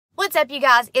What's up, you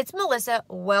guys? It's Melissa.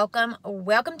 Welcome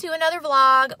to another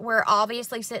vlog. We're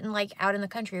obviously sitting like out in the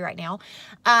country right now.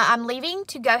 I'm leaving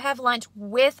to go have lunch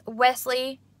with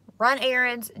Wesley, run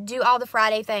errands, do all the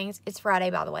Friday things. It's Friday,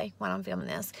 by the way, when I'm filming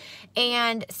this,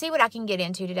 and see what I can get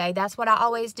into today. That's what I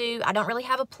always do. I don't really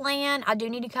have a plan. I do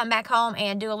need to come back home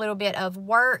and do a little bit of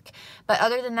work, but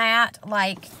other than that,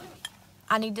 like,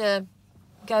 I need to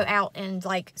go out and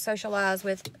like socialize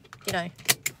with, you know,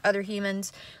 other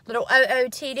humans. Little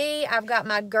OOTD. I've got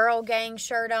my girl gang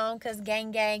shirt on because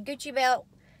gang, Gucci belt,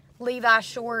 Levi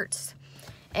shorts,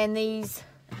 and these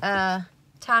Time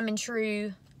and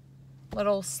True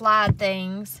little slide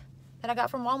things that I got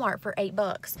from Walmart for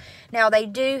 $8. Now they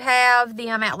do have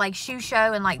them at like Shoe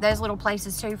Show and like those little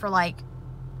places too for like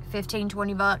 15,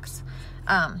 20 bucks.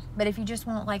 But if you just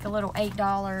want like a little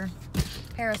 $8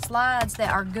 pair of slides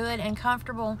that are good and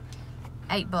comfortable,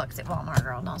 $8 at Walmart,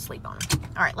 girl. Don't sleep on them.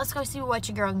 All right, let's go see what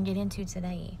your girl can get into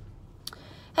today.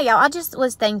 Hey, y'all, I just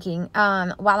was thinking,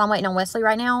 while I'm waiting on Wesley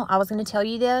right now, I was going to tell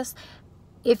you this.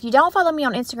 If you don't follow me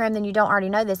on Instagram, then you don't already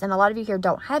know this. And a lot of you here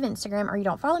don't have Instagram or you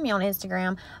don't follow me on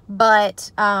Instagram.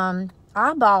 But I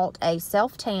bought a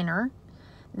self-tanner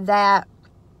that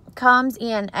comes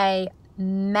in a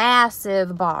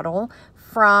massive bottle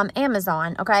from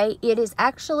Amazon, okay? It is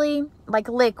actually like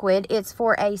liquid. It's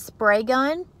for a spray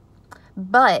gun.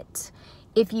 But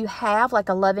if you have like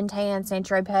a Love and Tan, Saint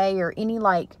Tropez, or any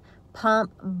like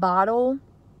pump bottle,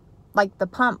 like the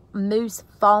pump mousse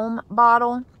foam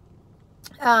bottle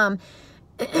that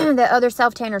other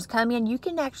self-tanners come in, you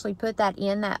can actually put that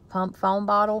in that pump foam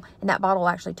bottle, and that bottle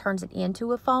actually turns it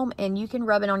into a foam, and you can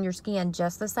rub it on your skin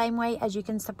just the same way as you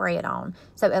can spray it on.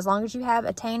 So as long as you have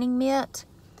a tanning mitt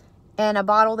and a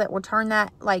bottle that will turn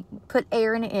that, like put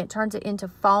air in it and it turns it into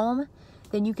foam,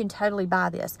 then you can totally buy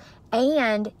this.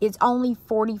 And it's only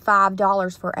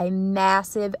 $45 for a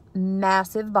massive,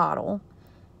 massive bottle.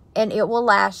 And it will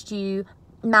last you.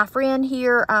 My friend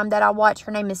here that I watch,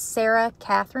 her name is Sarah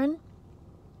Catherine.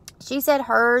 She said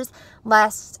hers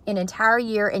lasts an entire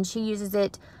year, and she uses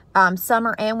it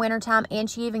summer and winter time. And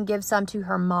she even gives some to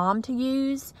her mom to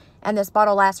use. And this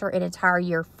bottle lasts her an entire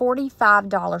year.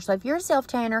 $45. So if you're a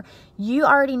self-tanner, you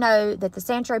already know that the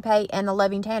Saint Tropez and the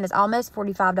Loving Tan is almost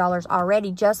 $45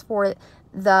 already just for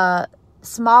the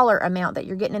smaller amount that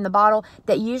you're getting in the bottle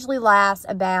that usually lasts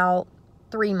about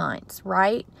 3 months,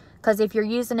 right? Because if you're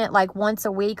using it like once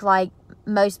a week, like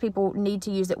most people need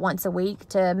to use it once a week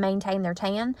to maintain their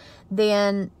tan,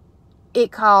 then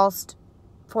it costs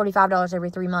 $45 every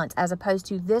 3 months, as opposed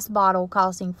to this bottle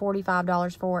costing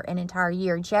 $45 for an entire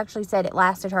year. And she actually said it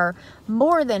lasted her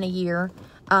more than a year.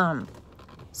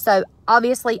 So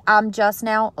obviously I've just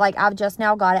now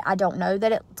got it. I don't know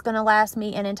that it's going to last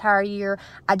me an entire year.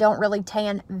 I don't really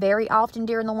tan very often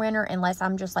during the winter unless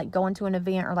I'm just like going to an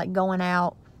event or like going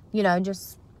out, you know,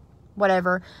 just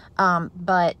whatever.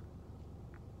 But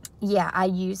yeah, I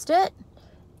used it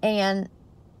and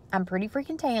I'm pretty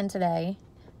freaking tan today.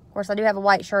 Of course, I do have a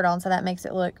white shirt on, so that makes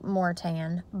it look more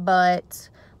tan. But,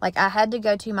 like, I had to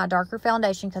go to my darker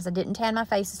foundation because I didn't tan my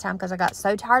face this time because I got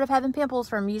so tired of having pimples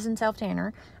from using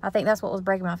self-tanner. I think that's what was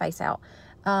breaking my face out.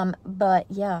 But,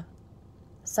 yeah,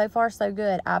 so far, so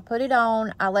good. I put it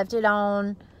on. I left it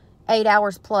on 8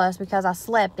 hours plus because I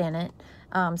slept in it.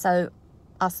 So,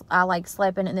 I like,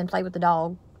 slept in it and then played with the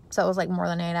dog. So, it was, like, more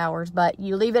than 8 hours. But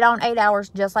you leave it on 8 hours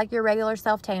just like your regular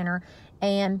self-tanner.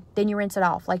 And then you rinse it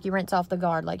off, like you rinse off the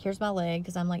guard. Like, here's my leg,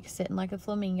 because I'm, like, sitting like a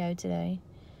flamingo today.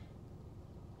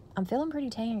 I'm feeling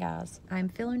pretty tan, guys. I'm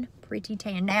feeling pretty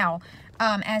tan. Now,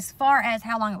 as far as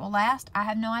how long it will last, I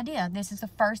have no idea. This is the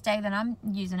first day that I'm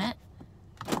using it.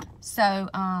 So,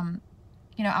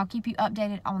 you know, I'll keep you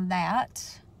updated on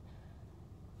that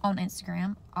on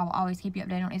Instagram. I'll always keep you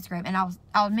updated on Instagram. And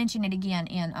I'll mention it again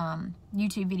in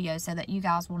YouTube videos so that you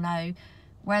guys will know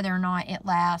whether or not it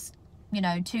lasts, you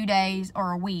know, 2 days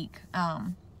or a week.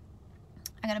 I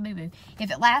got a boo-boo. If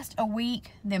it lasts a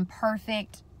week, then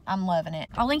perfect. I'm loving it.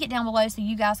 I'll link it down below so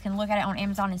you guys can look at it on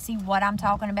Amazon and see what I'm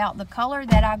talking about. The color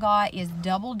that I got is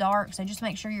double dark, so just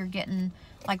make sure you're getting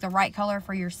like the right color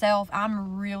for yourself.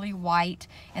 I'm really white,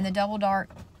 and the double dark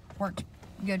worked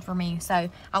good for me. So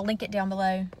I'll link it down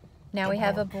below. Now we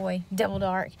have a boy, double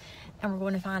dark, and we're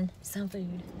going to find some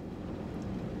food.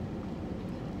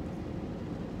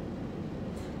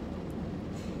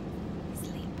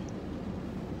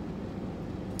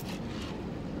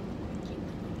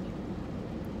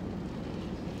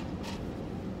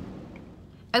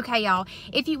 Okay, y'all,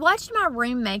 if you watched my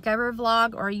room makeover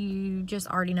vlog, or you just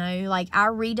already know, like, I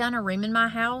redone a room in my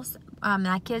house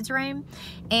my kids' room,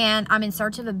 and I'm in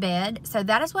search of a bed. So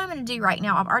that is what I'm going to do right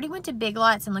now. I've already went to Big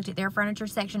Lots and looked at their furniture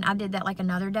section. I did that like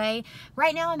another day.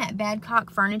 Right now I'm at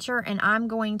Badcock Furniture, and I'm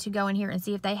going to go in here and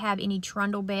see if they have any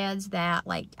trundle beds that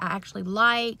like I actually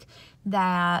like,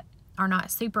 that are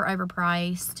not super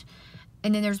overpriced.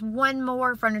 And then there's one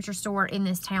more furniture store in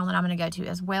this town that I'm going to go to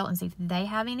as well and see if they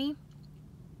have any.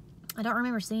 I don't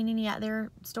remember seeing any at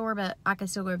their store, but I can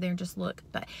still go over there and just look.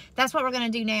 But that's what we're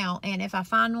going to do now. And if I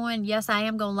find one, yes, I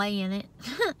am going to lay in it.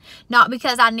 Not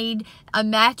because I need a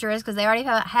mattress, because they already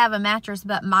have a mattress.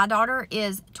 But my daughter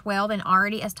is 12 and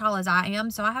already as tall as I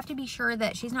am. So I have to be sure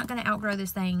that she's not going to outgrow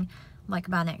this thing like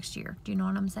by next year. Do you know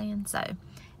what I'm saying? So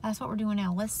that's what we're doing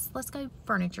now. Let's go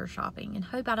furniture shopping and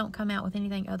hope I don't come out with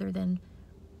anything other than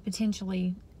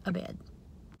potentially a bed.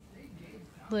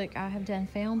 Look, I have done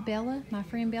found Bella, my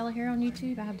friend Bella here on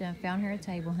YouTube. I have done found her a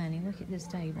table, honey. Look at this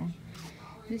table.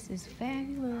 This is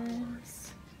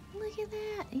fabulous. Look at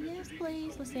that. Yes,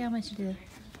 please. Let's see how much it is.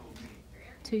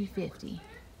 $250.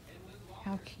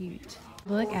 How cute.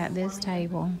 Look at this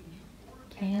table.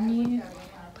 Can you?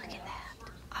 Look at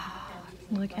that. Oh,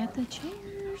 look at the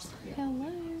chairs.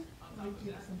 Hello.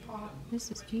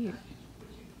 This is cute.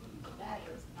 That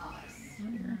is nice.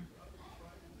 Here.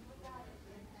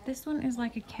 This one is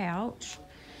like a couch,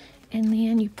 and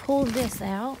then you pull this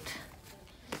out,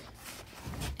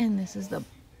 and this is the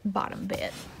bottom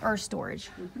bed or storage,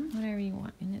 whatever you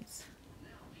want, and it's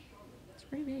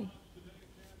pretty big.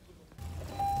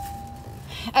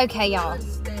 Okay, y'all.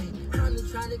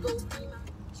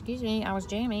 Excuse me, I was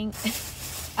jamming.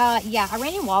 Yeah, I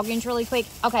ran in Walgreens really quick.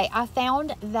 Okay, I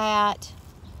found that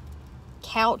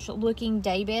couch-looking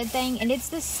daybed thing, and it's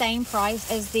the same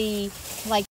price as the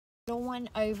like one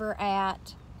over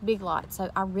at Big Lots. So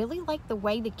I really like the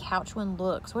way the couch one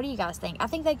looks. What do you guys think? I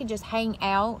think they could just hang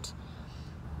out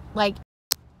like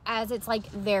as it's like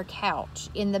their couch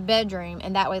in the bedroom,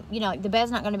 and that way, you know, like the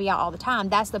bed's not going to be out all the time.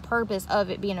 That's the purpose of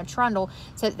it being a trundle,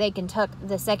 so that they can tuck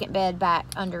the second bed back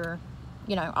under,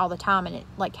 you know, all the time, and it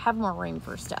like have more room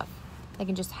for stuff. They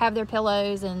can just have their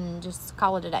pillows and just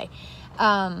call it a day.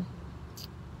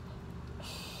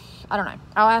 I don't know.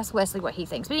 I'll ask Wesley what he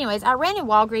thinks. But anyways, I ran in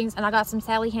Walgreens and I got some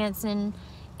Sally Hansen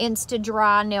Insta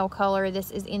Dry nail color.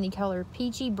 This is in the color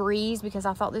Peachy Breeze because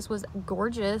I thought this was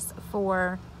gorgeous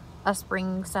for a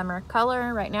spring summer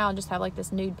color. Right now I just have like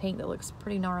this nude pink that looks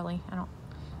pretty gnarly. I don't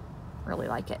really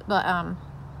like it. But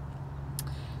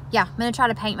yeah, I'm going to try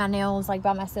to paint my nails like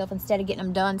by myself instead of getting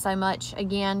them done so much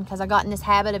again, because I got in this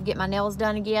habit of getting my nails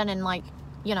done again, and like,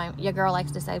 you know, your girl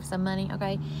likes to save some money,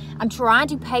 okay? I'm trying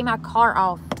to pay my car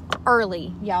off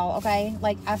early, y'all, okay?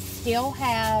 Like, I still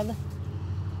have,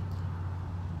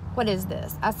 what is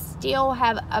this? I still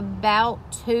have about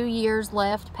 2 years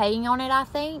left paying on it, I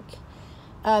think.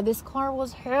 This car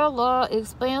was hella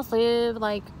expensive.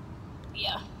 Like,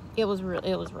 yeah, it was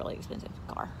really expensive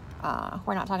car.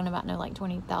 We're not talking about no like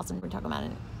 20,000. We're talking about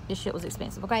it. This shit was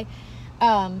expensive, okay?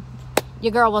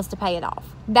 Your girl wants to pay it off.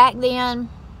 Back then,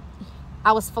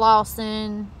 I was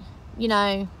flossing, you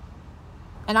know,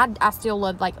 and I still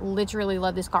love, like, literally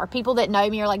love this car. People that know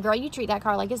me are like, girl, you treat that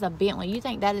car like it's a Bentley. You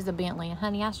think that is a Bentley. And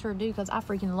honey, I sure do, because I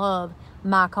freaking love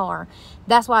my car.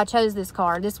 That's why I chose this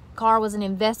car. This car was an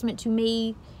investment to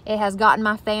me. It has gotten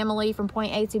my family from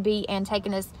point A to B and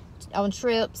taken us on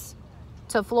trips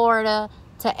to Florida,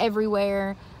 to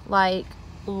everywhere. Like,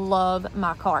 love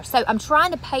my car. So I'm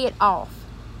trying to pay it off,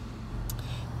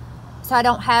 so I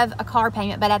don't have a car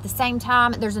payment. But at the same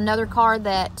time, there's another car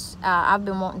that I've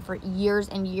been wanting for years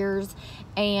and years,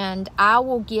 and I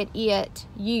will get it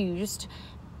used,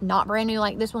 not brand new.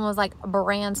 Like this one was like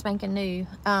brand spanking new.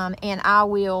 And I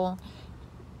will,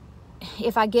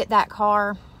 if I get that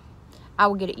car, I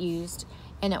will get it used,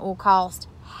 and it will cost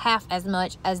half as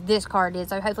much as this car did.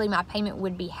 So hopefully my payment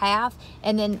would be half,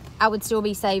 and then I would still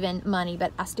be saving money.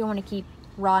 But I still want to keep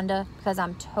Rhonda because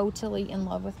I'm totally in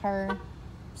love with her.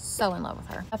 So in love with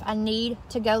her. If I need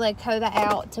to go let Kova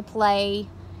out to play,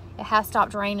 it has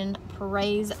stopped raining,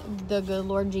 praise the good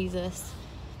Lord Jesus.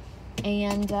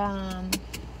 And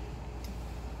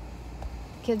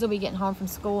kids will be getting home from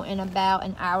school in about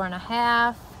an hour and a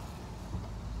half.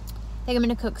 I think I'm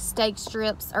gonna cook steak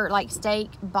strips, or like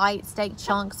steak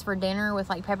chunks for dinner with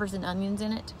like peppers and onions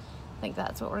in it. I think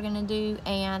that's what we're gonna do.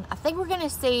 And I think we're gonna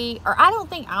see, or I don't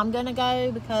think I'm gonna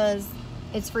go because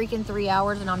it's freaking 3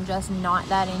 hours and I'm just not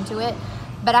that into it.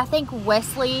 But I think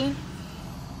Wesley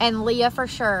and Leah for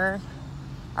sure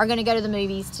are going to go to the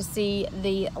movies to see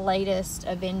the latest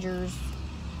Avengers.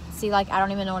 See, like, I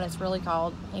don't even know what it's really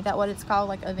called. Ain't that what it's called?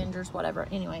 Like Avengers, whatever.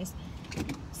 Anyways.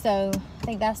 So, I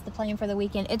think that's the plan for the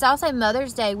weekend. It's also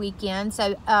Mother's Day weekend.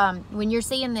 So, when you're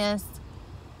seeing this,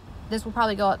 this will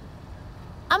probably go up.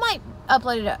 I might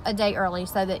upload it a day early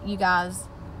so that you guys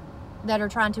that are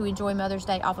trying to enjoy Mother's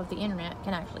Day off of the internet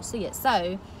can actually see it.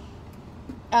 So,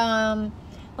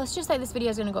 let's just say this video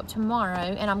is going to go up tomorrow,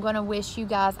 and I'm going to wish you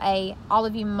guys, all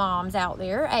of you moms out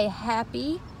there, a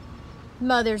happy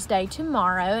Mother's Day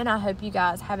tomorrow, and I hope you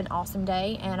guys have an awesome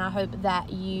day, and I hope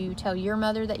that you tell your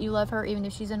mother that you love her, even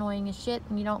if she's annoying as shit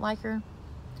and you don't like her.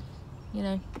 You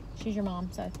know, she's your mom,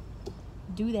 so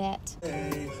do that.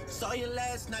 Saw you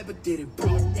last night, but did it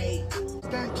broad day.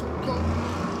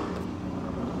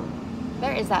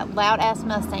 There is that loud ass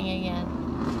Mustang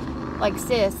again. Like,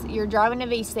 sis, you're driving a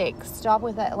V6. Stop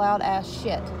with that loud ass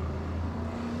shit.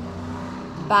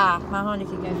 Bye. My Honda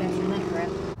can go faster than that crap.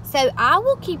 So I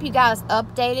will keep you guys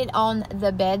updated on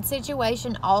the bed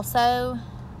situation also,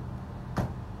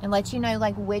 and let you know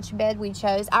like which bed we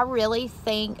chose. I really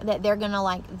think that they're gonna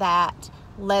like that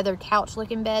leather couch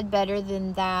looking bed better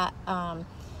than that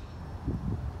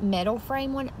metal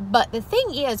frame one. But the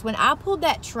thing is, when I pulled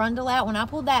that trundle out, when I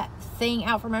pulled that thing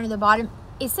out from under the bottom,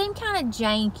 it seemed kind of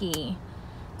janky.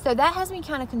 So that has me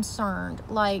kind of concerned.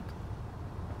 Like,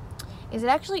 is it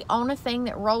actually on a thing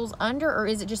that rolls under, or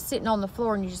is it just sitting on the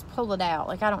floor and you just pull it out?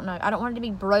 Like, I don't know. I don't want it to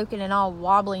be broken and all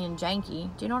wobbly and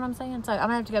janky. Do you know what I'm saying? So I'm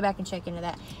gonna have to go back and check into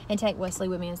that and take Wesley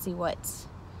with me and see what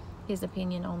his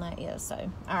opinion on that is. So,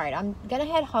 all right, I'm gonna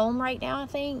head home right now, I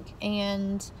think,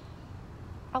 and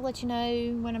I'll let you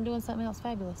know when I'm doing something else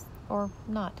fabulous or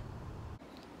not.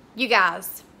 You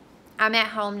guys, I'm at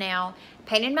home now.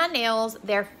 Painted my nails.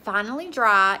 They're finally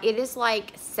dry. It is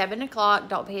like 7 o'clock.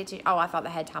 Don't pay attention. Oh, I thought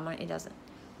that had time on it. It doesn't.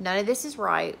 None of this is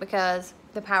right because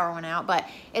the power went out, but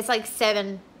it's like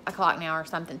 7 o'clock now or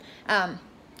something.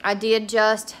 I did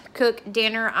just cook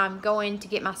dinner. I'm going to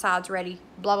get my sides ready.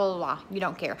 Blah, blah, blah, blah. You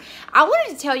don't care. I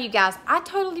wanted to tell you guys, I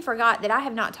totally forgot that I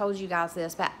have not told you guys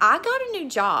this, but I got a new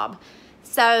job.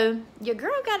 So, your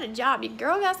girl got a job. Your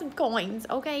girl got some coins.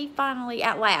 Okay, finally,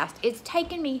 at last. It's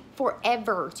taken me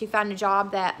forever to find a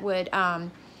job that would,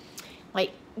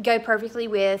 like, go perfectly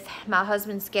with my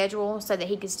husband's schedule so that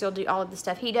he could still do all of the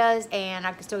stuff he does, and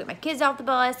I could still get my kids off the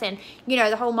bus, and, you know,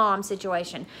 the whole mom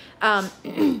situation.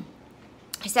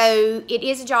 So, it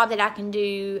is a job that I can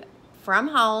do from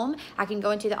home. I can go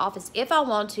into the office if I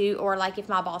want to, or like if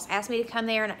my boss asks me to come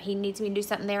there and he needs me to do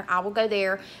something there, I will go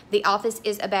there. The office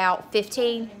is about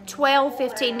 15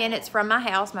 minutes from my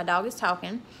house. My dog is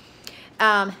talking.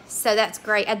 So that's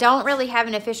great. I don't really have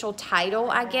an official title,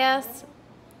 I guess.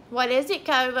 What is it,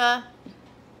 Kova?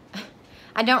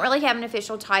 I don't really have an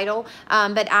official title,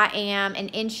 but I am an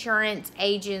insurance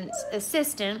agent's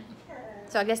assistant.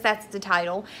 So I guess that's the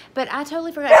title. But I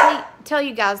totally forgot to tell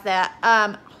you guys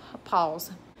that.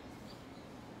 Pause.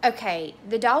 Okay,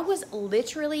 the dog was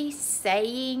literally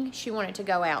saying she wanted to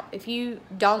go out. If you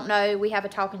don't know, we have a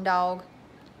talking dog.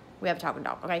 We have a talking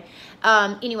dog, okay?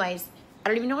 Anyways, I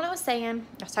don't even know what I was saying.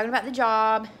 I was talking about the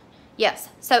job. Yes,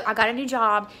 so I got a new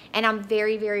job, and I'm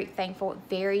very, very thankful,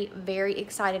 very, very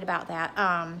excited about that.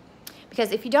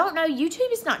 Because if you don't know,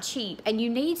 YouTube is not cheap, and you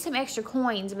need some extra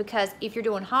coins because if you're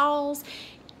doing hauls,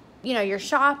 you know, you're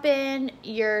shopping,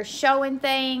 you're showing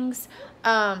things,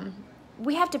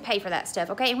 we have to pay for that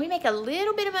stuff, okay? And we make a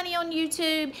little bit of money on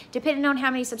YouTube, depending on how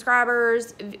many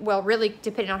subscribers, well, really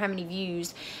depending on how many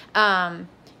views.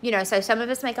 You know, so some of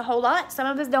us make a whole lot, some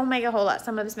of us don't make a whole lot,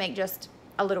 some of us make just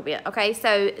a little bit, okay?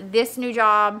 So this new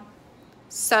job,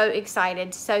 so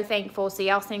excited, so thankful. So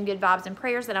y'all send good vibes and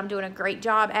prayers that I'm doing a great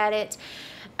job at it.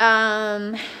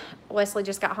 Wesley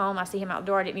just got home. I see him out the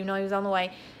door. I didn't even know he was on the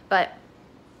way, but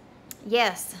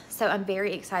yes, so I'm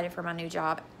very excited for my new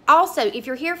job. Also, if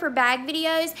you're here for bag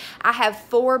videos, I have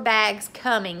 4 bags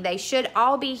coming. They should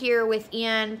all be here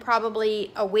within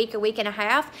probably a week and a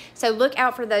half. So look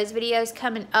out for those videos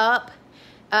coming up.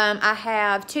 I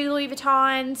have 2 Louis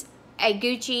Vuittons, a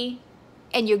Gucci,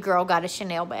 and your girl got a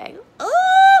Chanel bag.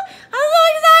 Oh, I'm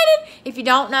so excited. If you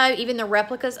don't know, even the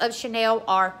replicas of Chanel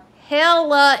are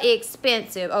hella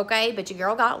expensive, okay? But your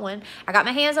girl got one. I got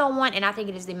my hands on one, and I think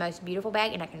it is the most beautiful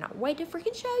bag, and I cannot wait to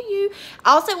freaking show you.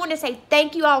 I also want to say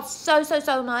thank you all so, so,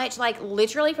 so much, like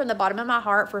literally from the bottom of my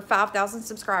heart, for 5,000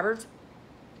 subscribers.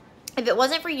 If it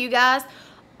wasn't for you guys,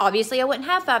 obviously I wouldn't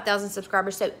have 5,000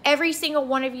 subscribers. So every single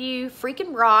one of you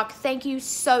freaking rock. Thank you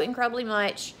so incredibly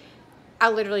much. I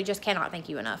literally just cannot thank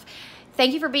you enough.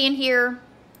 Thank you for being here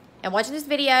and watching this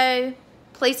video.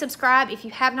 Please subscribe if you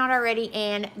have not already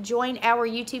and join our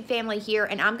YouTube family here.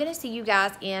 And I'm going to see you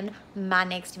guys in my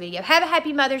next video. Have a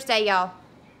happy Mother's Day, y'all.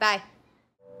 Bye.